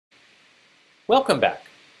Welcome back.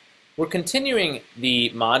 We're continuing the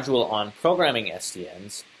module on programming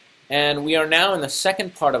SDNs, and we are now in the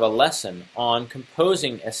second part of a lesson on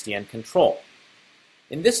composing SDN control.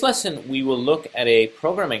 In this lesson, we will look at a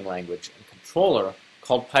programming language and controller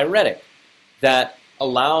called Pyretic that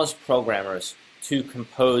allows programmers to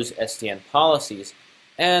compose SDN policies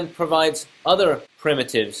and provides other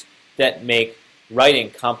primitives that make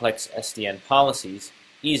writing complex SDN policies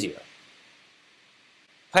easier.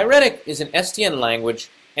 Pyretic is an SDN language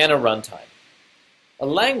and a runtime. A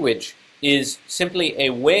language is simply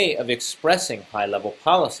a way of expressing high-level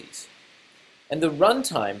policies, and the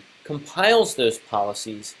runtime compiles those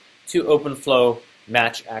policies to OpenFlow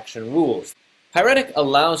match action rules. Pyretic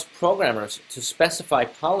allows programmers to specify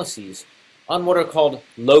policies on what are called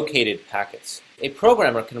located packets. A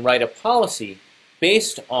programmer can write a policy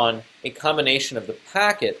based on a combination of the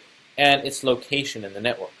packet and its location in the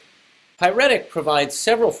network. Pyretic provides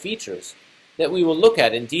several features that we will look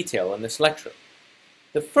at in detail in this lecture.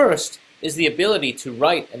 The first is the ability to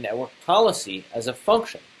write a network policy as a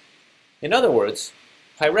function. In other words,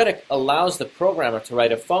 Pyretic allows the programmer to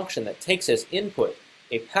write a function that takes as input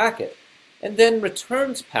a packet and then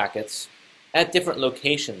returns packets at different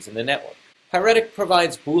locations in the network. Pyretic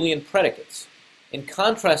provides Boolean predicates. In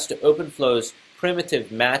contrast to OpenFlow's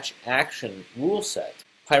primitive match action rule set,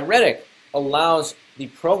 Pyretic allows the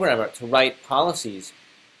programmer to write policies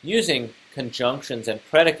using conjunctions and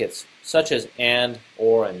predicates such as and,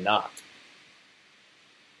 or, and not.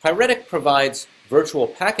 Pyretic provides virtual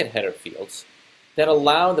packet header fields that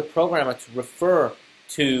allow the programmer to refer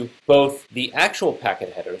to both the actual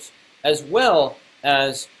packet headers as well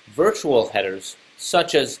as virtual headers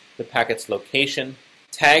such as the packet's location,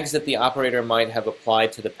 tags that the operator might have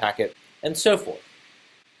applied to the packet, and so forth.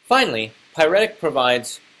 Finally, Pyretic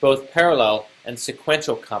provides both parallel and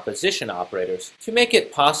sequential composition operators to make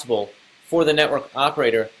it possible for the network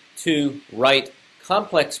operator to write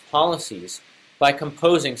complex policies by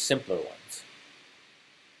composing simpler ones.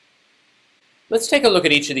 Let's take a look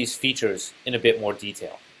at each of these features in a bit more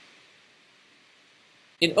detail.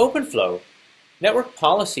 In OpenFlow, network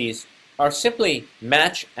policies are simply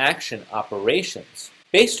match action operations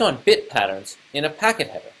based on bit patterns in a packet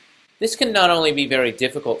header. This can not only be very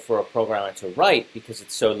difficult for a programmer to write because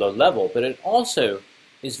it's so low level, but it also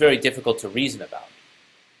is very difficult to reason about.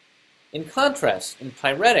 In contrast, in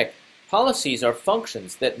Pyretic, policies are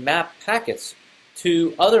functions that map packets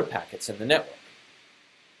to other packets in the network.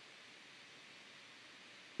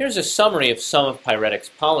 Here's a summary of some of Pyretic's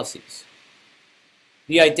policies.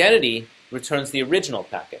 The identity returns the original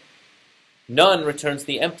packet. None returns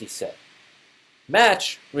the empty set.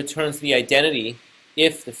 Match returns the identity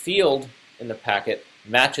if the field in the packet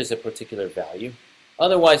matches a particular value.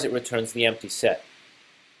 Otherwise, it returns the empty set.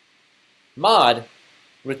 Mod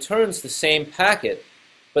returns the same packet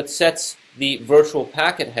but sets the virtual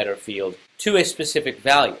packet header field to a specific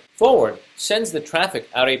value. Forward sends the traffic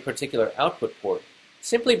out a particular output port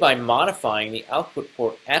simply by modifying the output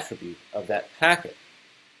port attribute of that packet.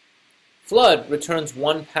 Flood returns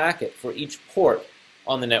one packet for each port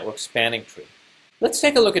on the network spanning tree. Let's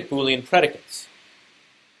take a look at Boolean predicates.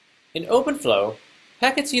 In OpenFlow,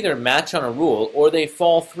 packets either match on a rule or they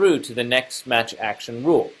fall through to the next match action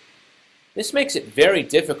rule. This makes it very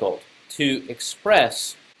difficult to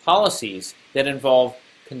express policies that involve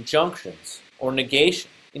conjunctions or negation.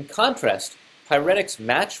 In contrast, Pyretic's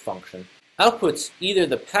match function outputs either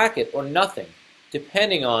the packet or nothing,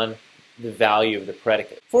 depending on the value of the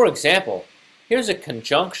predicate. For example, here's a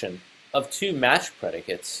conjunction of two match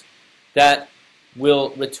predicates that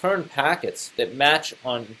will return packets that match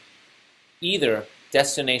on either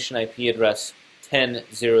destination IP address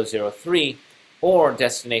 10.0.0.3 or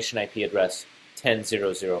destination IP address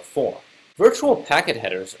 10.0.0.4. Virtual packet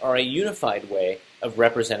headers are a unified way of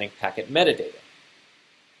representing packet metadata.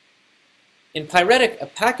 In Pyretic, a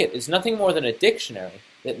packet is nothing more than a dictionary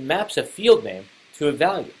that maps a field name to a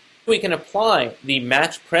value. We can apply the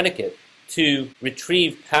match predicate to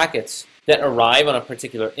retrieve packets that arrive on a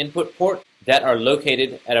particular input port, that are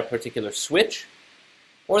located at a particular switch,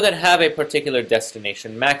 or that have a particular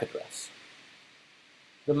destination MAC address.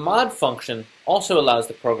 The mod function also allows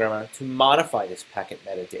the programmer to modify this packet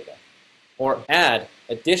metadata, or add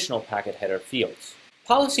additional packet header fields.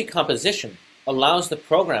 Policy composition allows the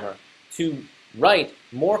programmer to write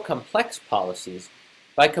more complex policies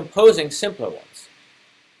by composing simpler ones.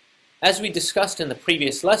 As we discussed in the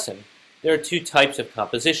previous lesson, there are two types of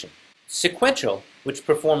composition. Sequential, which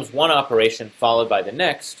performs one operation followed by the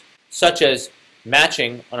next, such as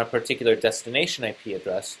matching on a particular destination IP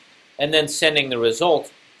address, and then sending the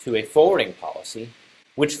result to a forwarding policy,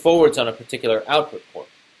 which forwards on a particular output port.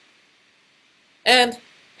 and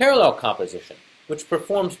parallel composition, which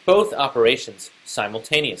performs both operations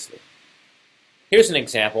simultaneously. Here's an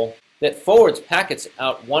example that forwards packets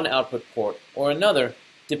out one output port or another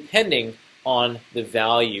depending on the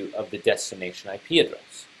value of the destination IP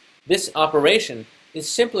address. This operation is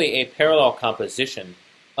simply a parallel composition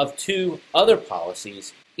of two other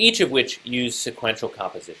policies, each of which use sequential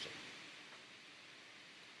composition.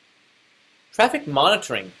 Traffic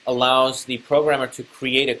monitoring allows the programmer to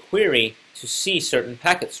create a query to see certain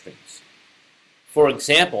packet streams. For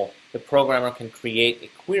example, the programmer can create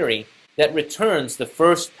a query that returns the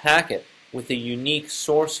first packet with a unique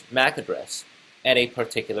source MAC address at a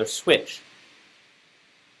particular switch.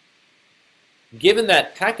 Given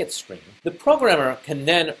that packet stream, the programmer can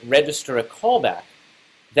then register a callback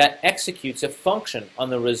that executes a function on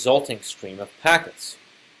the resulting stream of packets.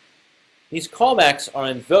 These callbacks are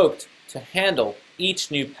invoked to handle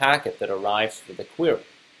each new packet that arrives for the query.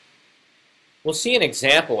 We'll see an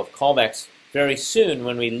example of callbacks very soon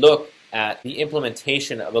when we look at the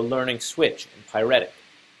implementation of a learning switch in Pyretic.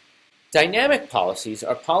 Dynamic policies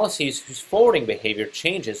are policies whose forwarding behavior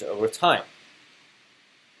changes over time.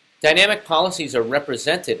 Dynamic policies are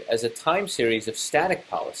represented as a time series of static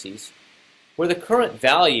policies where the current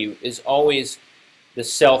value is always the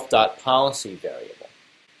self.policy variable.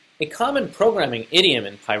 A common programming idiom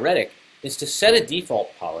in Pyretic is to set a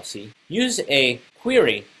default policy, use a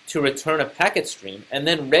query to return a packet stream, and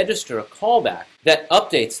then register a callback that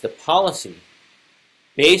updates the policy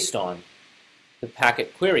based on the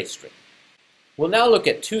packet query stream. We'll now look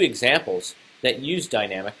at two examples that use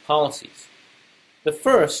dynamic policies. The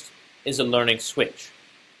first is a learning switch.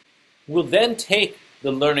 We'll then take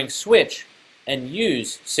the learning switch and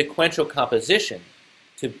use sequential composition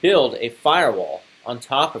to build a firewall on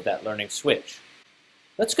top of that learning switch.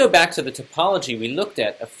 Let's go back to the topology we looked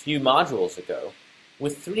at a few modules ago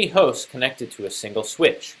with 3 hosts connected to a single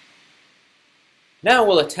switch. Now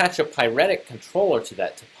we'll attach a Pyretic controller to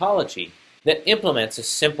that topology that implements a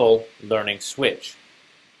simple learning switch.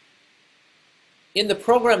 In the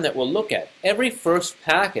program that we'll look at, every first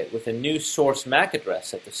packet with a new source MAC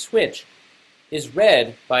address at the switch is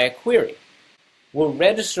read by a query. We'll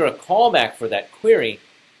register a callback for that query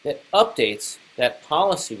that updates that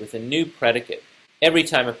policy with a new predicate every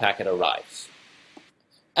time a packet arrives.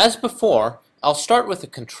 As before, I'll start with a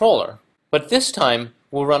controller, but this time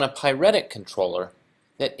we'll run a Pyretic controller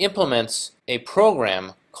that implements a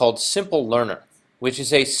program called Simple Learner, which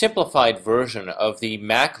is a simplified version of the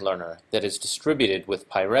Mac learner that is distributed with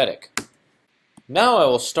Pyretic. Now I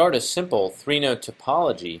will start a simple 3-node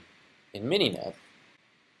topology in Mininet,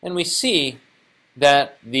 and we see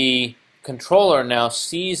that the controller now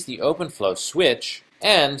sees the OpenFlow switch,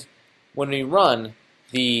 and when we run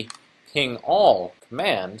the ping all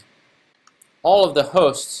command, all of the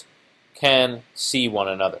hosts can see one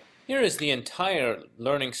another. Here is the entire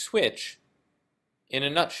learning switch in a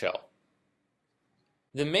nutshell.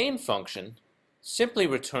 The main function simply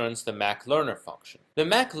returns the MacLearner function. The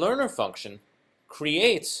MacLearner function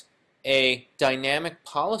creates a dynamic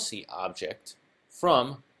policy object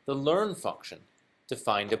from the learn function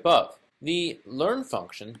defined above. The learn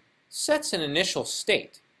function sets an initial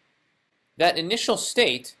state. That initial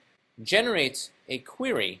state generates a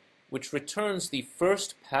query which returns the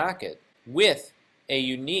first packet with a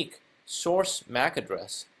unique source MAC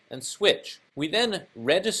address and switch. We then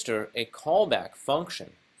register a callback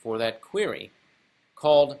function for that query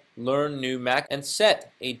called learnNewMac and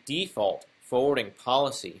set a default forwarding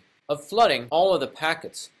policy of flooding all of the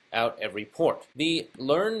packets out every port. The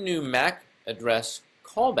learnNewMac address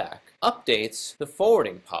callback updates the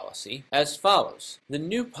forwarding policy as follows. The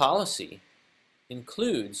new policy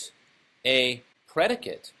includes a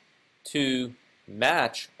predicate to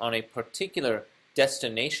match on a particular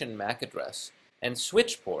destination MAC address and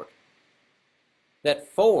switch port that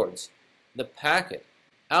forwards the packet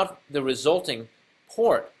out the resulting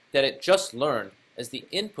port that it just learned as the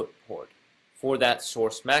input port for that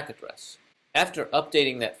source MAC address. After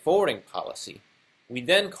updating that forwarding policy, we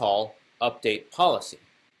then call update policy.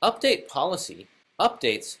 Update policy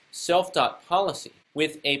updates self.policy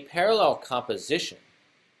with a parallel composition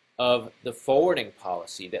of the forwarding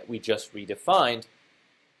policy that we just redefined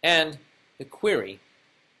and the query,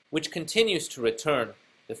 which continues to return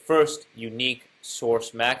the first unique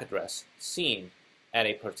source MAC address seen at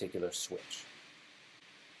a particular switch.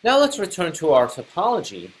 Now let's return to our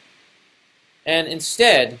topology and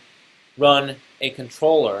instead run a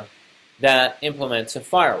controller that implements a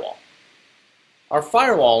firewall. Our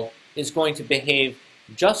firewall is going to behave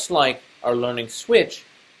just like our learning switch,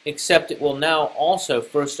 except it will now also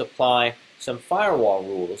first apply some firewall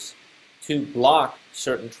rules to block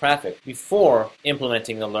certain traffic before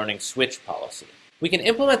implementing the learning switch policy. We can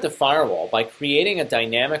implement the firewall by creating a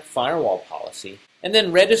dynamic firewall policy and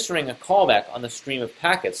then registering a callback on the stream of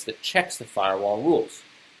packets that checks the firewall rules.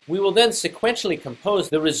 We will then sequentially compose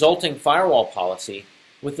the resulting firewall policy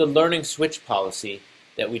with the learning switch policy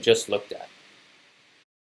that we just looked at.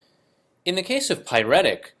 In the case of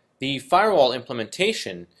Pyretic, the firewall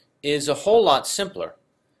implementation is a whole lot simpler.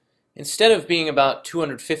 Instead of being about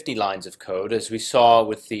 250 lines of code, as we saw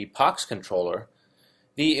with the POX controller,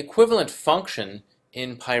 the equivalent function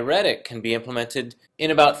in Pyretic can be implemented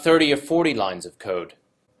in about 30 or 40 lines of code.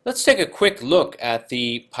 Let's take a quick look at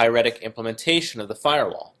the Pyretic implementation of the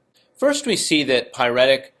firewall. First, we see that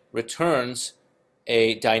Pyretic returns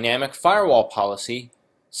a dynamic firewall policy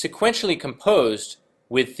sequentially composed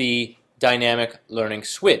with the dynamic learning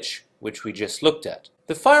switch, which we just looked at.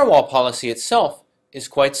 The firewall policy itself is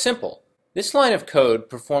quite simple. This line of code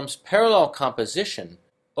performs parallel composition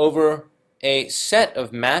over a set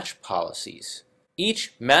of match policies.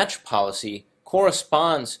 Each match policy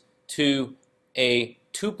corresponds to a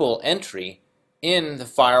tuple entry in the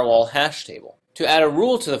firewall hash table. To add a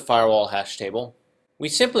rule to the firewall hash table, we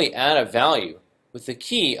simply add a value with the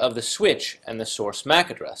key of the switch and the source MAC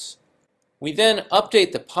address. We then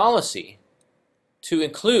update the policy to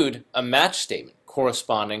include a match statement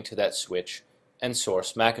corresponding to that switch and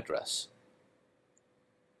source MAC address.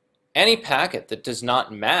 Any packet that does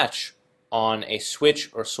not match on a switch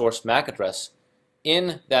or source MAC address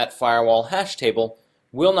in that firewall hash table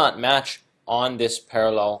will not match on this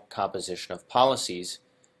parallel composition of policies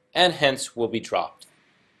and hence will be dropped.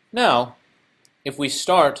 Now, if we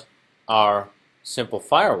start our simple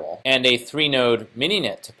firewall and a 3-node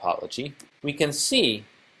mininet topology, we can see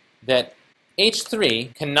that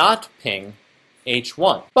H3 cannot ping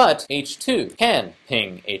H1, but H2 can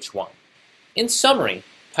ping H1. In summary,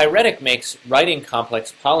 Pyretic makes writing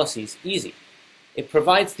complex policies easy. It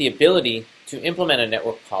provides the ability to implement a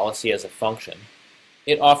network policy as a function.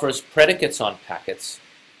 It offers predicates on packets.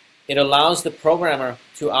 It allows the programmer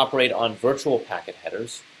to operate on virtual packet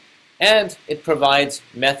headers. And it provides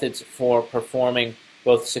methods for performing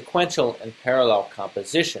both sequential and parallel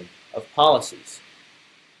composition of policies.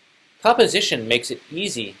 Composition makes it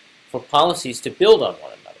easy for policies to build on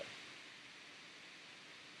one another.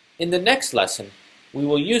 In the next lesson, we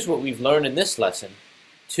will use what we've learned in this lesson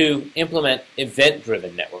to implement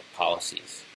event-driven network policies.